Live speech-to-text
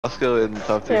Costco and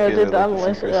top tier Yeah, kid. dude, I'm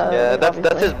listening. Yeah,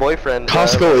 that's his boyfriend.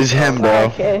 Costco is him, bro.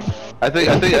 Okay. I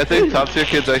think top tier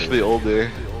kid's actually older.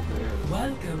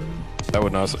 I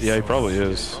would not. Yeah, he probably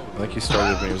is. I think he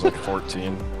started when he was like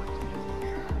 14.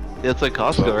 Yeah, it's like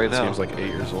Costco So right now. Seems like 8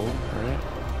 years old, right?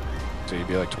 So he'd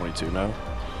be like 22 now.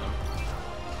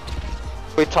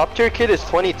 Wait, top tier kid is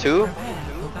 22?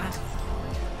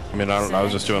 I mean, I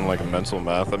was just doing like a mental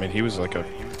math. I mean, he was like a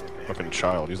fucking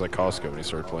child. He was like Costco when he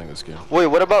started playing this game. Wait,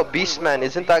 what about Beastman?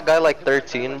 Isn't that guy like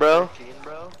 13, bro?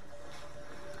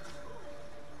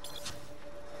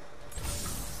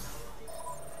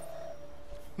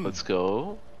 Let's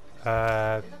go.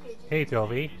 Hey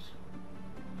Toby.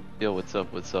 Yo, what's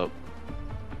up? What's up?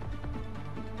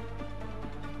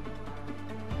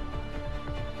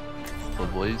 Oh,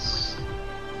 boys.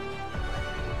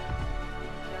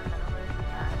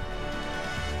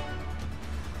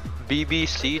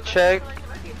 BBC check.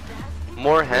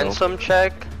 More handsome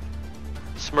check.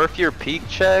 Smurf your peak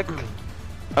check.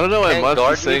 I don't know why Can't Mud's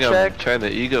guard just saying me I'm check? trying to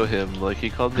ego him. Like, he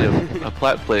called me a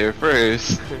plat player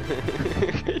first.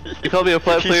 He called me a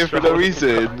plat player for no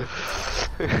reason.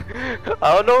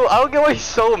 I don't know. I don't get why he's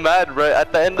so mad, bro.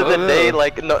 At the end of the day,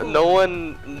 like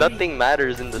nothing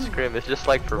matters in the scrim. It's just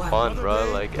like for fun,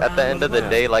 bro. Like at the end of the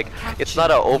day, like it's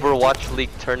not an Overwatch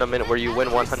League tournament where you win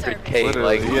 100K.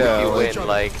 Literally, Like yeah, if you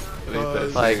like-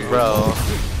 win, like bro.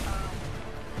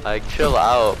 Like chill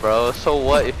out, bro. So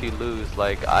what if you lose?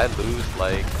 Like I lose.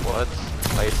 Like what?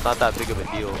 Like it's not that big of a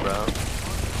deal, bro.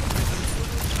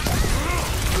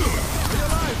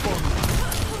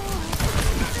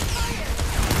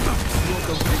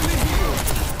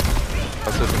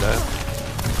 That's what that.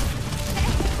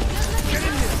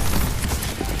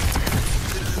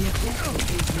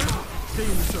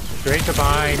 Straight to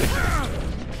bind.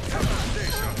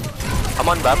 I'm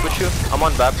on BAP with you. I'm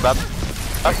on BAP. BAP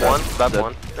one. BAP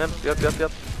one.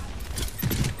 Yep.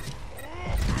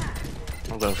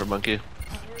 I'm going for monkey.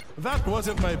 That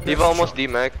wasn't my best Diva almost shot.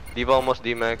 D-Mac. Diva almost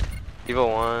D-Mac. Diva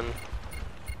one.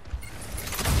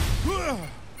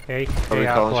 Hey, Are we hey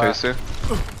calling Aqua. Tracer?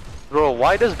 Bro,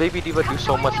 why does Baby Diva do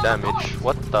so much damage?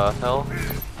 What the hell?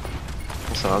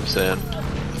 That's what I'm saying.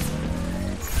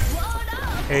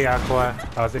 Hey Aqua,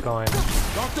 how's it going?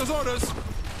 Doctor's orders.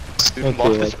 Dude,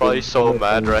 Moth is probably so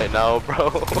mad right now, bro.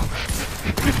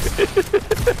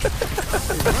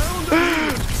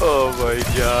 Oh my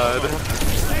god.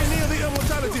 Stay near the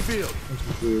immortality field.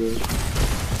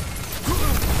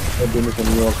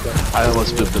 I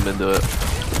almost moved him into it.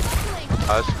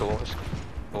 That's cool. That's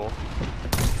cool.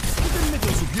 Even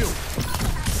Nichols with you.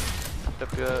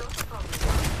 Yep.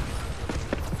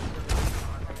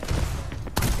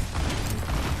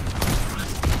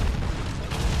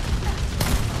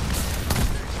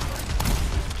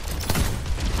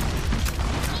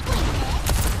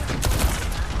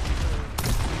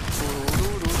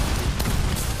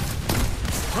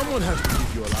 Someone has to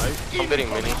keep you alive. I'm getting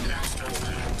mini.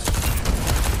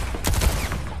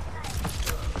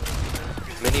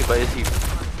 Mini, but is he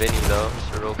Vinny though?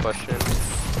 It's a real question.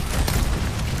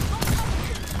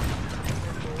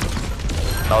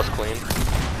 That was clean.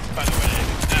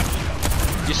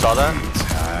 You saw that?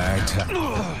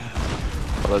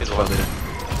 Oh, that's funny.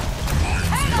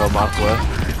 No mock left.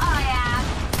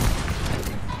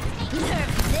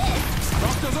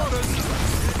 Doctor's orders.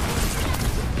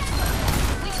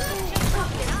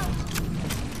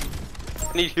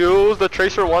 Need heals. The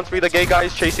Tracer wants me. The gay guy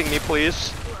is chasing me,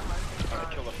 please.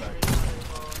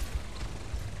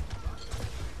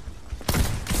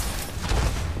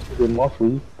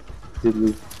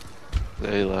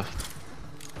 Yeah, he left.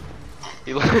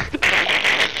 He left.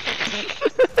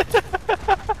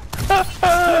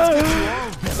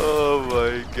 Oh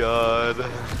my god.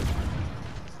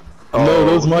 No,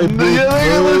 those my boots.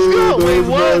 Yeah, let's go! No, Wait, those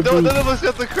what? my No, boots. none of us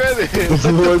got the credit!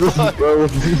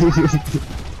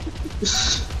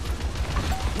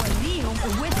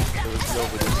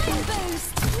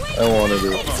 I wanna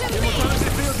do it.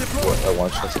 What? I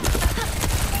want shots to do.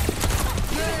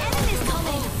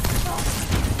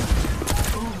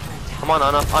 Come on,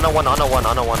 Ana one,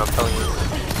 I'm telling you.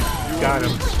 Got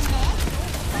him.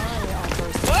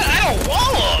 What? I don't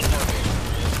want him!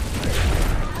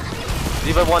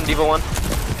 Diva one.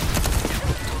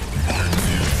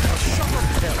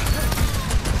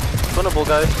 Winnable,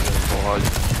 guys.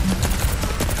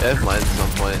 I have mine at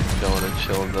some point, going and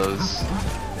chilling those.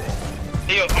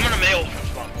 Hey, yo, I'm gonna mail from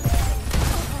spawn.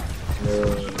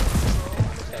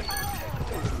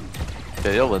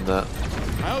 Yeah, you'll win that.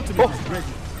 My ultimate is ready.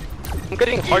 I'm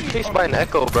getting hard chased by an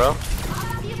Echo, bro.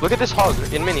 Look at this hog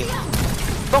in mini.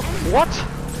 No, what?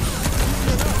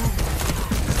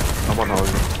 I'm on hog.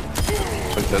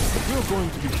 Like that. We're going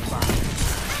to be fine.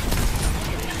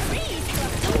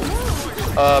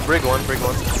 Brig one, brig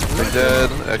one. Big dead.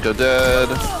 Echo dead.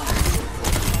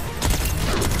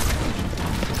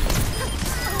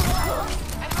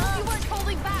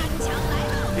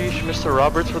 Yeesh, Mr.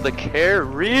 Roberts with the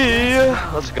carry.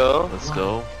 Let's go. Let's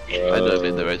go. I know I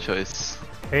made the right choice.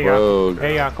 Hey, Bro,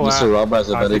 hey, Aqua. Mr. Rob has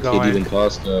a How's better it going? KD than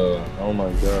Costco. Oh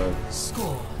my god.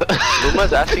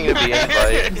 Luma's asking to be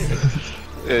invited.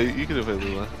 Yeah, you can invite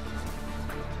Luma.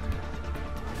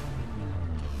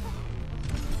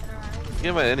 You can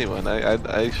invite anyone. I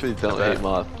actually don't hate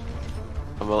Moth.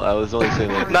 I was only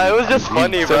saying like. Nah, it was just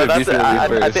funny, you bro. started That's, beefing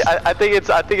with me first.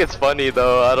 I think it's funny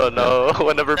though. I don't know.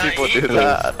 Whenever Nah, people he- do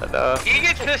that, I don't know. He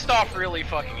gets pissed off really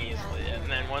fucking easily,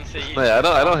 and then once he. Yeah, I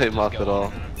don't hate Moth at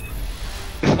all.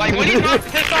 Like when he's not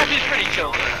pissed off, he's pretty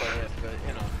chill to play with, but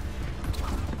you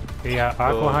know. Yeah,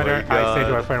 Aqua Oh my Hunter, I say to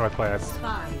God. our friend request.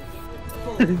 5,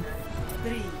 4, 3,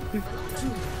 2,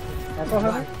 Aqua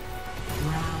Hunter?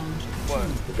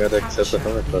 round You gotta accept the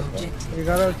friend request, man. You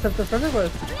gotta accept the friend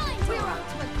request.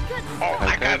 Oh,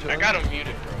 I got him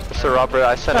muted, bro. Mr. Robert,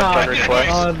 I sent a friend request.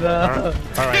 Oh no.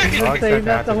 Alright, You've been I'll saying accept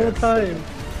that the whole after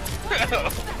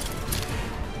this. time.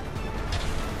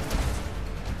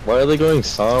 Why are they going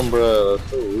Sombra? That's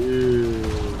so weird.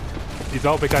 It's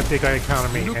all because they're gonna counter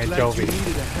me Look and like you Jovi.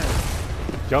 needed a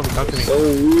hand. Jovi, come to me. So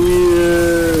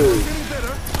weird. Getting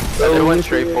better. So They went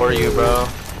straight for you, bro.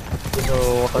 You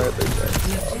know, why are they going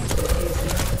Sombra?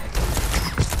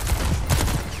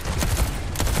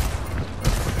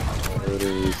 What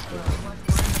is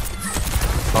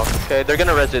Okay, they're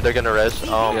gonna res it. They're gonna res.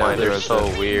 Oh Yeah, my, they're they're res so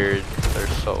it. weird. They're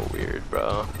so weird,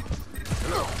 bro.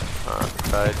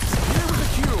 Right. Here with the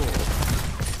cure.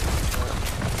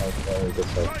 okay,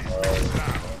 just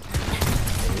like,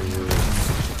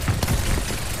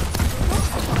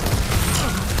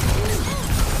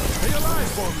 Stay alive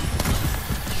for me.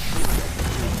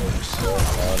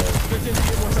 Taking the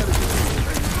immortality field.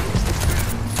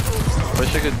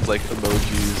 Wish I could like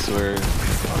emojis or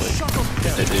like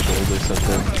enabled or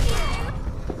something.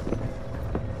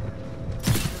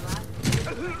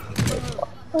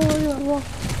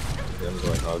 I'm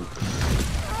going hug.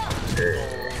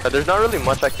 There's not really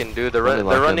much I can do. They're, Really they're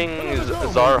like running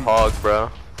Zar Hog, bro.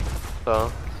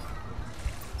 So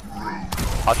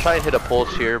I'll try and hit a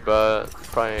pulse here, but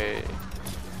probably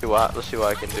let's see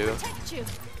what I can do.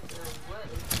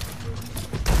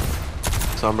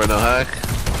 Sombra no hack.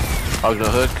 Hog no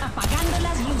hook.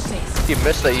 He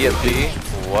missed the EFG.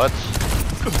 What?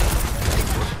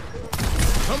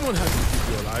 Someone has to keep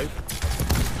you alive.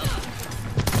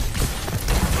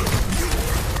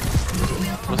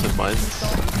 What's it, mines?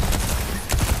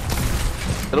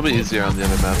 It'll be easier on the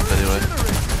other map anyway.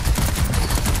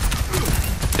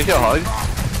 Take out Hog.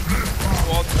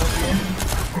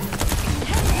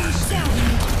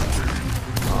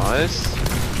 Nice.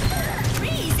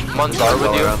 I'm on Zar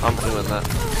with you. I'm doing that.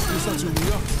 Listen to me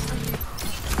up.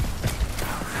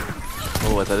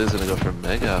 Oh, I thought he was gonna go for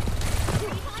Mega.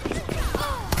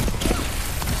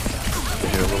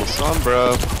 You're a little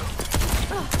Sombra.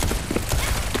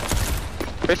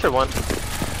 Tracer 1.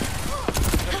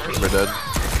 We're dead.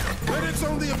 Credits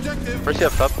on the objective. Mercy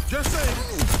up top. Just saying.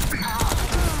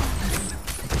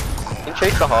 You can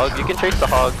chase the Hog. You can chase the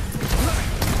Hog.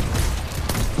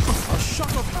 A shock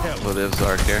of hell. Oh, they have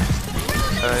Zark here.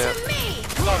 Yeah.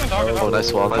 Oh,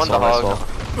 nice wall, I'm nice on the wall, nice Hog.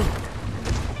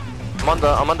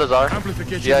 wall. I'm on the Zar.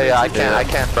 Amplification. Yeah, I makes can't, Yeah. I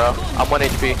can't, bro. I'm 1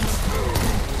 HP.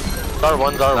 Zar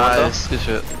 1, Zar 1 though. Nice, good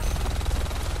shit.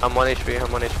 I'm 1 HP,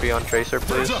 I'm 1 HP on Tracer,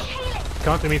 please.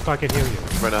 Come to me so I can heal you.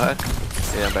 Run a hack?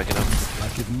 Yeah, I'm backing up.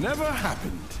 Like it never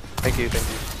happened. Thank you, thank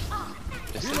you.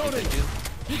 Yes, thank you.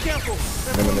 Be careful.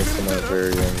 I'm gonna make Everyone's someone getting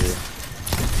better. very angry.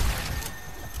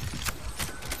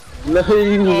 No,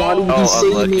 why did Oh, he say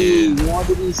unlucky. me? Why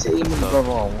did he say me,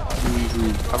 bro?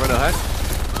 I'm running a hack.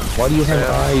 Why do you have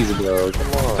Yeah. eyes, bro?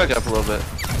 Come on. Back up a little bit.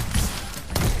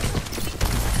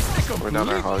 Take a We're down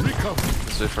our Hog. recover.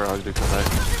 Let's wait for Hog to come back.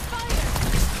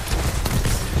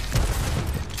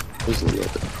 Who's the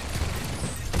other?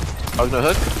 Hog no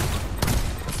hook?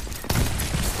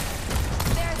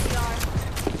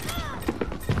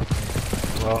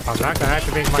 Well, I'm not gonna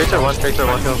activate my Tracer 1, Tracer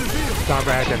 1. until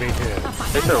Sombra activates his.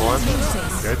 Tracer 1.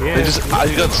 Good They hit. just, I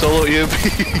got solo EMP.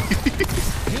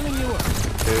 Healing you up.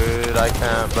 Dude, I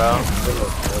can't, bro.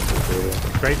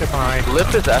 Great define.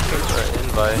 Lift is asking for an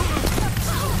invite.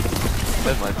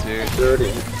 That's my tier. 30. We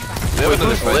have Wait, another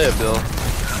who's fight Liv? still.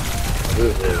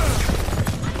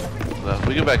 No,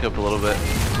 we can back up a little bit.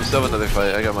 We still have another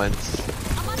fight. I got mine.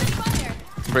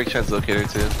 Break translocator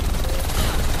too.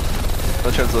 No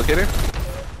translocator?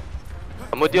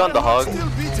 I'm with you on the Hog. Still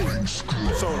beating.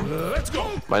 So let's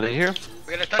go. Mining here.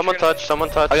 We're gonna touch. Someone touch, someone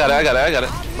touch. I got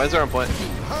it. Mine's are on point.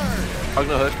 Hog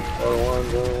no hook.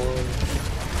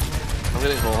 I'm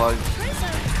getting full hog.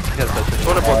 I gotta touch it.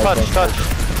 Wonderful, touch.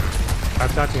 I'm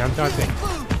touching.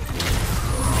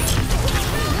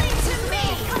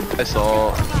 I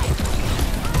saw.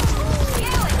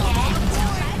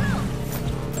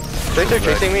 Tracer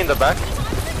chasing me in the back.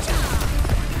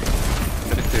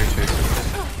 Gonna clear Tracer.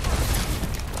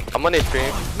 I'm on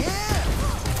stream.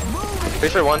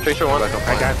 Tracer 1. I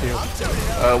got you.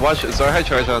 Watch Zarhai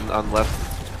charge on left.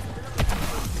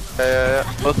 Yeah.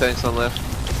 Both tanks on left.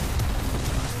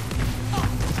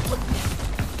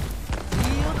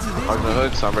 Hog no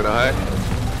hook, Somber no high.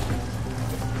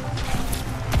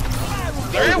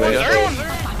 There one.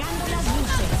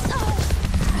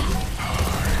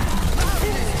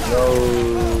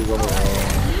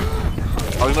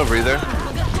 Hog no breather.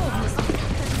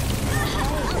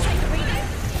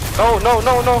 No.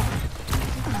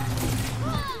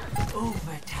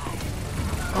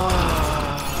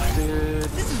 Dude.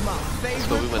 Let's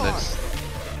go, we win next.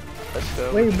 Let's go.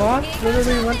 Wait, Moss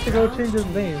literally went to go change his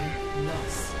name.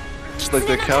 Just like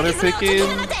they're counter picking.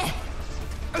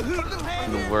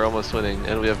 We're almost winning,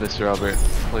 and we have Mr. Robert.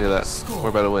 Look at that. We're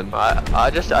about to win. I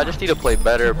just need to play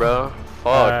better, bro.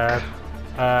 Fuck.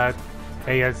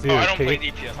 Hey, Azu, Oh, I don't play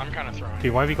DPS. I'm kind of throwing. do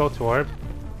you want me to go to orb?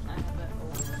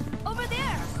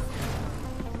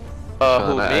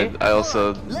 Who, me? I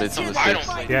also made some I don't mistakes.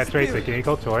 play. Yeah, Tracer, can you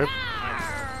go to orb?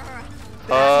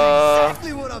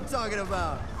 Exactly what I'm talking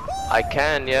about. I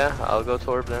can, yeah. I'll go to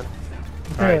orb then.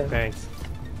 Alright, thanks.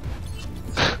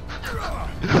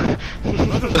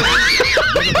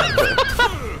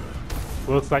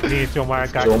 Looks like me and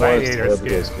Jomar got gladiator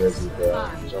skills.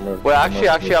 Wait, actually,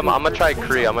 I'm gonna try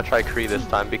Kree. I'm gonna try Kree this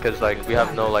time because like we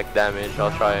have no like damage.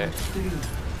 I'll try it.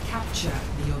 Capture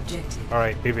the objective.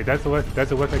 Alright, if it doesn't work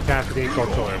like Cassidy, go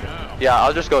to orb. Yeah,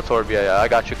 I'll just go Torb. Yeah. I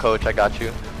got you, coach. I got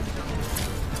you.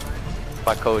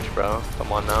 My coach, bro.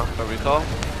 Come on now. What recall?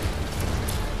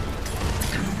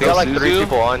 You got like 3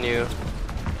 people on you.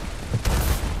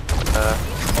 Yeah.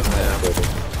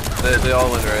 They all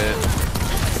went right.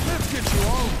 Let's get you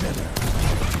all better.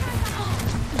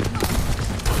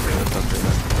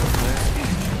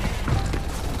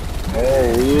 Oh,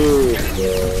 weird,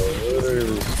 bro.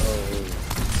 Literally so weird.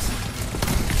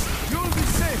 You'll be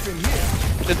safe in here.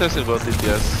 They tested both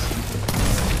DPS.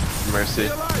 Mercy.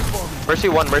 Mercy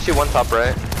 1 top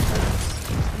right.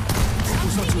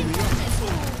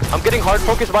 I'm getting hard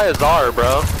focused by Azar,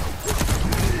 bro.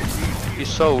 He's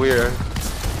so weird.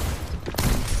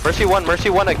 Mercy 1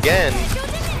 again.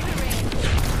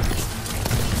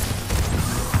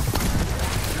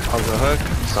 I'll go hook.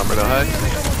 Somber no hook.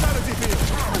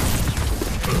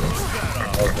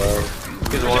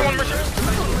 He's one.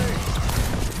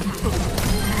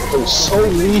 It's so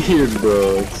weird, bro.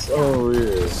 It's so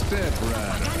weird. Step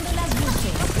right.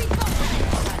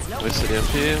 Wasted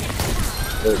MP.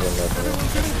 There's one left.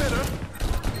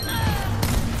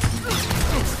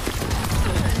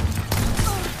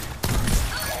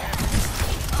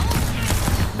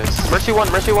 Nice. Mercy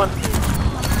 1.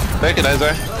 Thank you,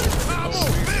 Nizar.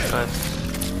 Nice.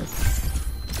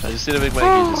 I just need to make my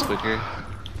engages quicker.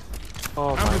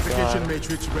 Oh my Amplification god.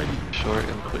 matrix ready. Short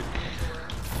and quick.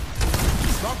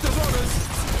 Doctor's orders.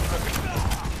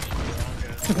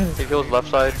 He heals left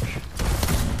side.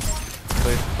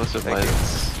 Wait, most of mine.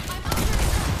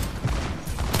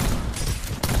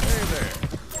 Hey there.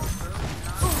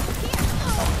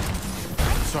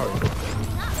 Sorry.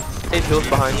 8 heals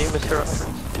behind you, Mr. Robert.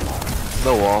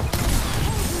 No wall.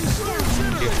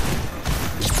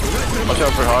 Watch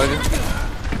out for Hog.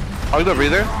 Hog the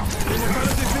breather.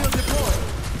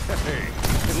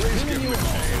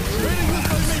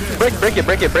 Break it.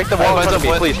 Break the wall in front of me,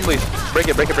 please. Break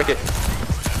it.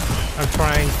 I'm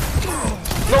trying.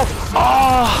 No!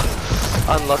 Ah!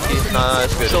 Unlucky. Nah,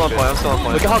 it's good. I'm still on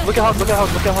point. Look at Hog.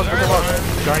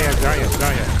 Zarya.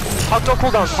 Hog no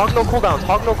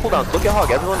cooldowns. Look at Hog.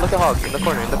 Everyone look at Hog. In the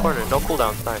corner. No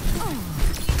cooldowns. Nice.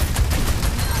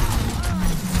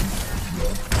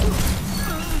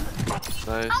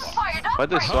 Nice. Why'd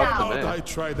they swap the I name?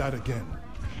 try that again.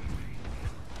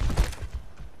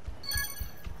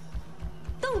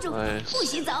 Nice.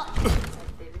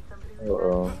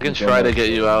 Uh-oh. I can try to get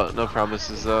you out. No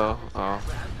promises though. Oh.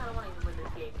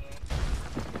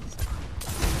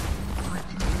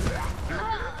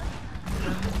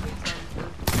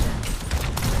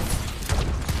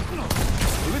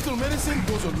 A little medicine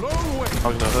goes a long way.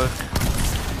 Hog no hook.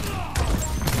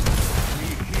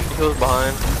 Heals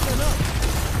behind.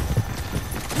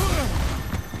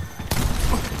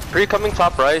 3 coming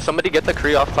top right. Somebody get the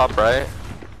Kree off top right.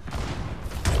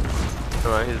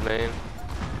 Alright, he's main.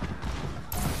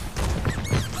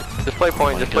 Just play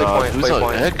point, just play God, point, who's play on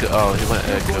point. Echo? Oh, he went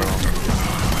Echo.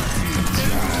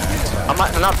 I'm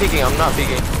not peeking, I'm not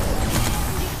peeking.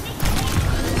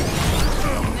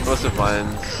 What's the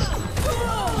fines?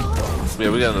 Yeah,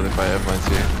 we got another fight at mines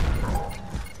here.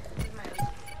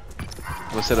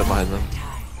 We'll set up behind them.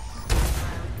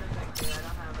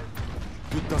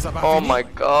 Oh my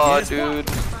god, dude.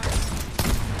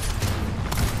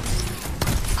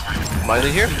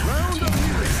 Mining here?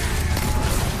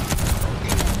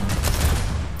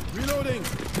 Reloading.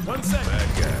 1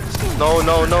 second. No,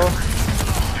 no, no.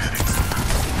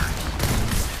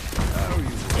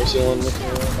 You see one with me?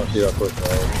 I'll see that quick.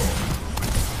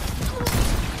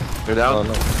 They're down. Oh,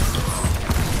 no.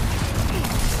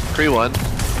 3-1.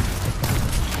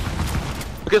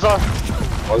 Look at off.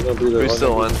 I was gonna be there. We're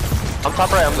still one. I'm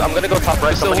top right, I'm gonna go top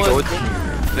right. Still Somebody go one. with me.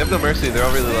 They have no mercy, they're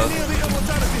all really low.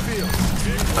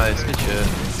 Nice, good shit.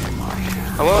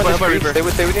 I'm going Help with my this Reaper. Stay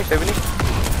with me, stay with me.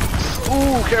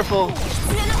 Ooh, careful!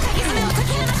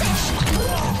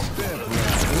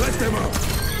 Let them out.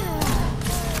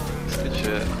 Good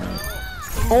shit.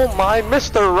 Oh my,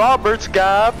 Mr. Roberts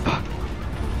gap.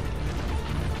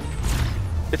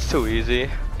 It's too easy.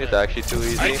 It's actually too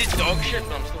easy. I did dog shit,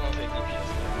 but I'm still on fake DPS.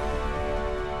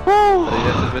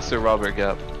 That's a Mr. Robert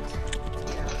gap.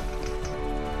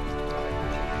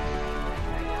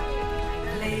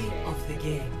 Play of the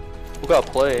game. Who got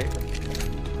play?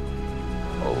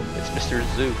 Oh, it's Mr.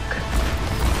 Zook.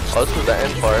 Oh, this was the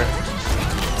end part.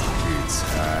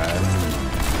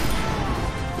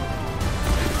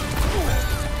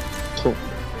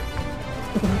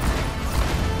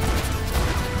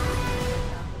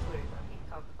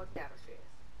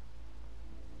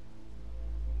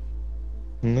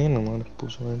 Nee, normale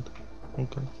poeswind.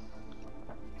 Oké.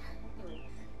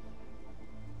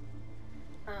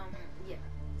 Yeah.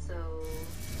 So,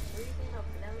 what do you think about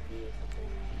Penelope or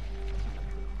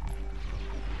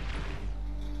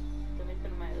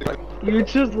something? You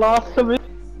just lost to me.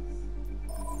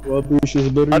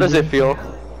 How does it feel?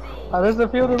 How does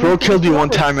it feel to Bro killed me one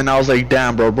time and I was like,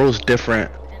 damn bro, bro's different.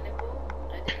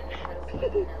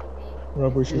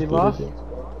 You lost?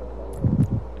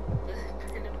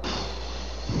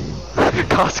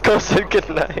 Costco said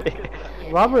goodnight.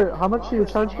 Robert, how much do you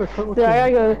charge for cook? Yeah,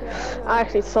 I gotta go. I'm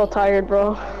actually so tired,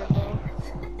 bro.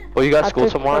 Well, you got school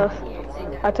tomorrow?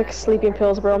 I took sleeping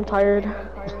pills, bro. I'm tired.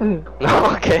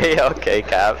 Okay,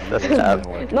 Cap. That's Cap.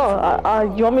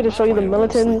 No, you want me to show you the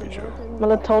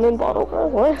melatonin bottle, bro?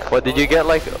 What? What did you get?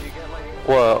 Like,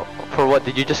 what? For what?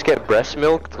 Did you just get breast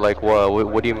milked? Like, what?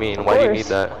 What do you mean? Why do you need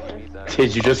that?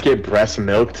 Did you just get breast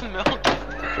milked?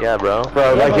 Yeah, bro.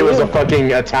 Bro, like it was a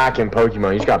fucking attack in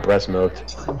Pokemon. You just got breast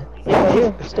milked. Yeah,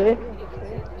 you stay.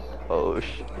 Oh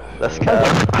that's Cap.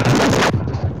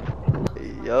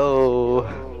 Yo.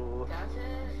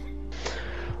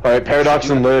 Alright, Paradox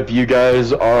and Lip, you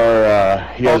guys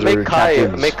are, make Kai,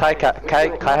 captains. make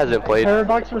Kai hasn't played.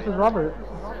 Paradox versus Robert.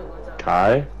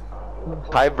 Kai?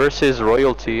 Kai versus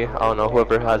Royalty. I don't know,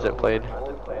 whoever hasn't played.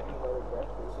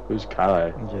 Who's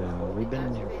Kai? Yeah, we've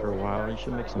been here for a while. You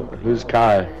should make some. Who's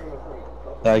Kai?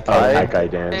 Kai. Kai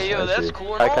dance. Hey yo, that's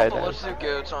cool and all, but let's do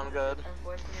goats on good.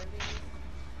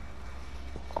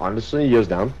 Honestly, you guys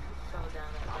down?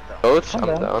 Goats? I'm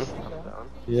down.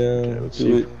 Yeah, let's do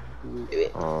see.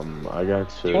 it. I got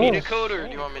to. Do you need a code or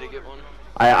do you want me to get one?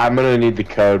 I'm gonna need the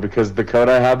code because the code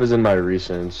I have is in my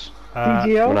recents.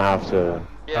 I'm gonna have to.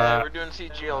 Yeah, we're doing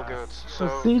CGL goats. So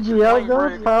CGL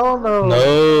goats? Hell no.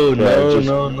 No.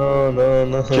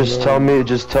 Just tell me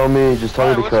the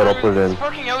code. I'll put it in. It's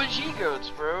fucking OG goats,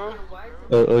 bro.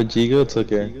 OG goats,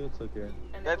 okay.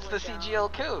 That's the CGL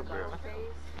code, bro.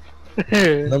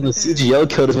 No, the CGL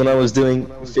code is when I was doing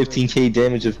 15k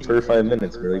damage per 5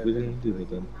 minutes, bro. Like, we didn't do that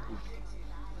then.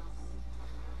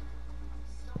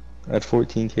 I had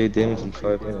 14k damage in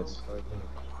 5 minutes.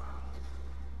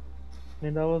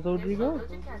 And that was OG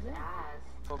goats.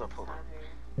 Hold up.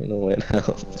 You know what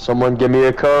now? Someone give me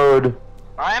a code.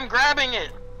 I am grabbing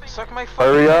it. Suck my fucking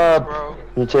Hurry up! bro.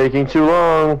 You're taking too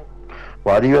long.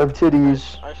 Why do you have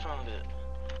titties? I found it.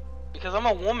 Because I'm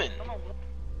a woman.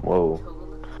 Whoa.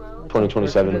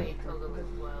 2027.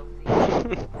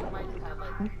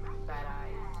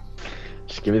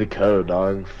 Just give me the code,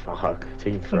 dog. Fuck.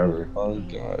 Taking forever. Oh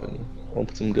god. I'll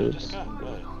put some goats.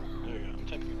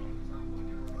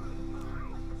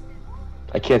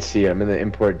 I can't see it. I'm in the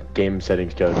import game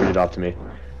settings code. Read it off to me.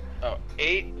 Oh,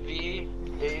 8VAYN.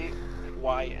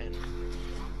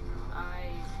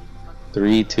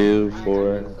 3, 2,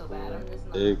 4,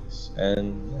 6,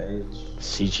 N, H.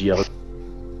 CGL.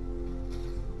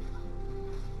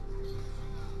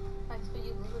 Thanks for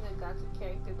you moving the gods of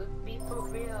But be for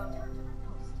real.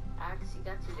 I actually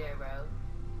got you there, bro.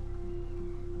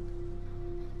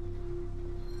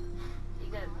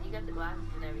 You got the glasses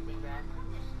and everything, bruh.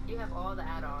 You have all the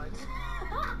add-ons.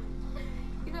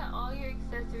 You got all your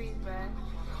accessories, bruh.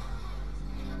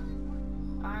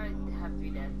 I have 3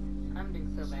 deaths. I'm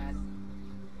doing so bad.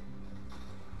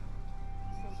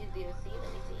 Since you DLC,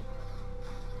 let me see.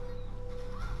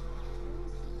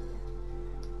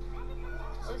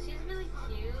 Oh, she's really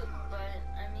cute, but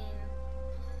I mean,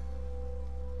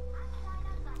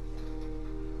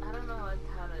 I don't know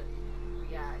how to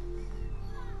react.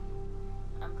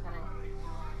 I'm kind of,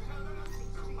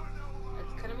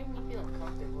 it's kind of making me feel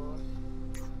uncomfortable.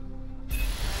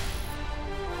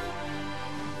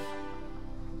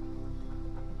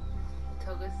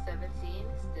 Toga's 17,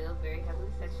 still very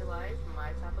heavily sexualized,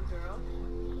 my type of girl.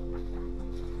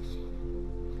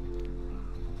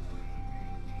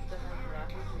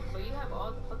 But you have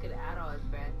all the fucking add-ons,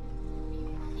 bruh.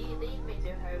 They made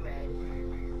your hair red.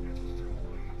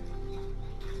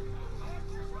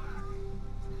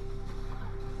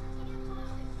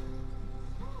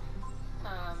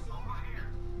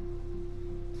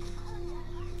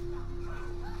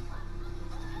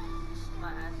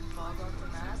 My ass falls off the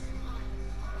map.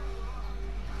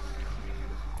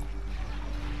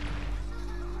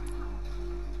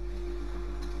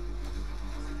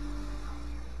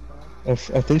 I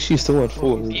think she's still at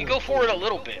 4. You go forward a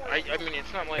little bit. I mean,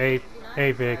 it's not like.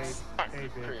 Hey, Vix.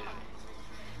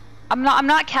 I'm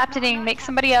not captaining. Make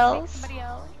somebody else.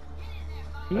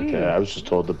 Okay, I was just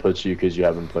told to put you because you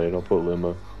haven't played. I'll put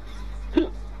Lima.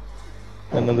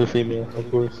 Another female, of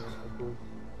course.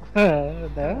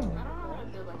 Damn.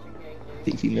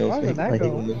 Hate females, How did I that hate go?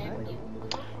 women.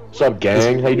 What's up,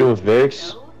 gang? How you doing,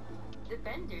 Vix?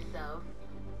 Defend yourself.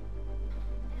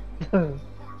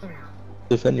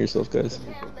 Defend yourself, guys.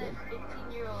 You can't let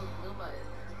 15-year-old Luma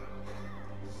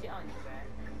shit on you, bruh.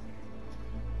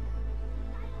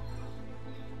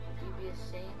 You'd be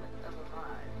ashamed of a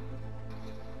mod.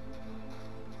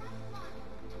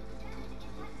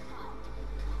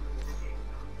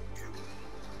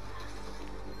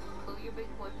 Pull your big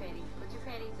boy panties. Put your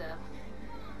panties up.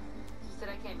 She said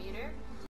I can't mute her.